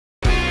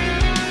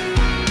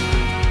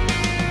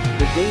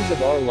Days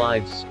of Our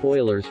Lives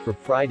spoilers for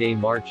Friday,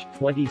 March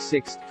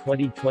 26,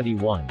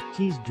 2021.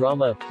 Tease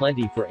drama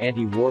plenty for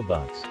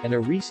anti-warbucks, and a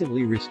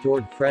recently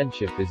restored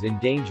friendship is in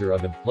danger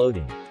of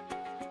imploding.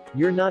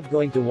 You're not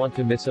going to want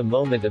to miss a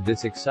moment of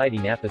this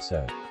exciting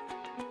episode.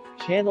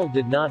 Channel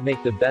did not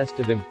make the best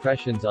of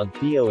impressions on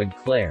Theo and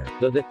Claire,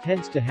 though that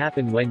tends to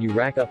happen when you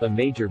rack up a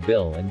major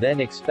bill and then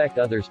expect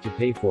others to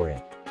pay for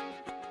it.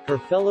 Her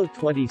fellow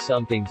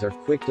 20-somethings are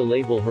quick to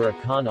label her a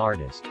con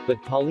artist,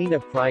 but Paulina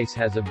Price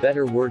has a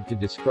better word to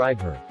describe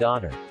her,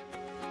 daughter.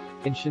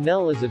 And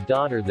Chanel is a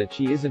daughter that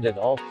she isn't at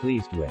all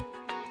pleased with.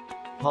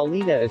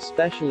 Paulina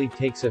especially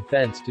takes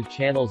offense to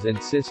Channel's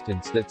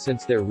insistence that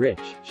since they're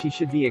rich, she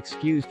should be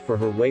excused for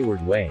her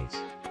wayward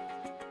ways.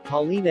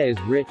 Paulina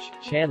is rich,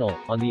 Channel,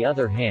 on the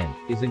other hand,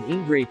 is an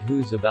ingrate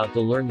who's about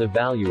to learn the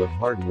value of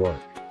hard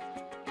work.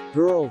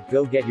 Girl,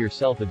 go get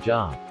yourself a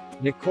job.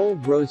 Nicole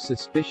grows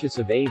suspicious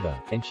of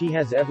Ava, and she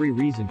has every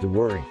reason to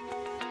worry.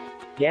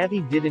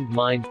 Gabby didn't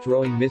mind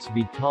throwing Miss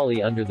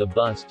Vitali under the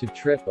bus to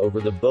trip over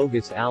the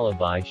bogus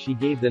alibi she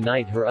gave the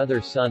night her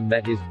other son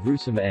met his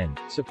gruesome end,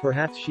 so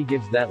perhaps she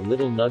gives that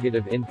little nugget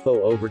of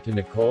info over to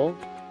Nicole?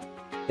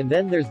 And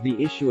then there's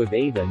the issue of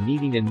Ava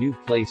needing a new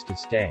place to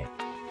stay.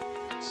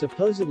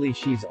 Supposedly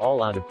she's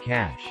all out of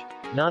cash.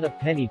 Not a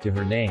penny to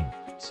her name.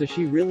 So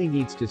she really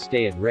needs to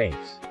stay at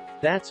Rafe's.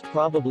 That's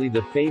probably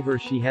the favor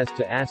she has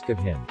to ask of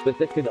him, but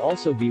that could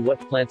also be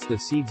what plants the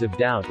seeds of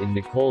doubt in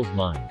Nicole's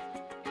mind.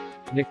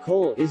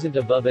 Nicole isn't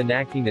above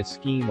enacting a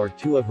scheme or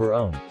two of her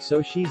own,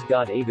 so she's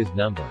got Ava's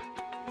number.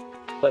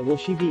 But will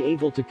she be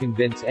able to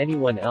convince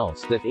anyone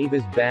else that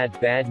Ava's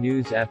bad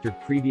news after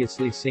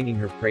previously singing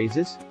her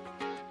praises?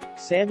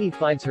 Sammy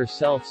finds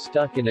herself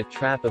stuck in a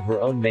trap of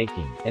her own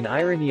making, and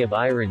irony of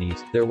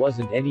ironies, there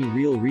wasn't any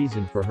real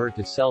reason for her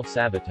to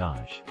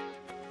self-sabotage.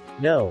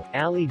 No,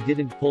 Allie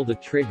didn't pull the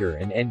trigger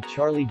and end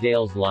Charlie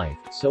Dale's life,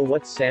 so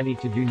what's Sammy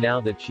to do now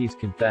that she's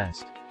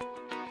confessed?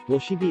 Will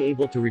she be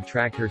able to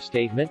retract her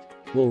statement?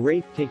 Will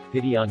Rafe take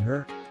pity on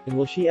her? And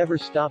will she ever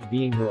stop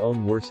being her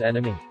own worst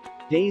enemy?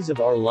 Days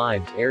of Our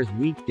Lives airs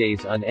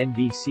weekdays on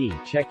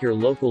NBC. Check your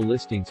local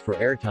listings for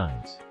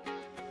airtimes.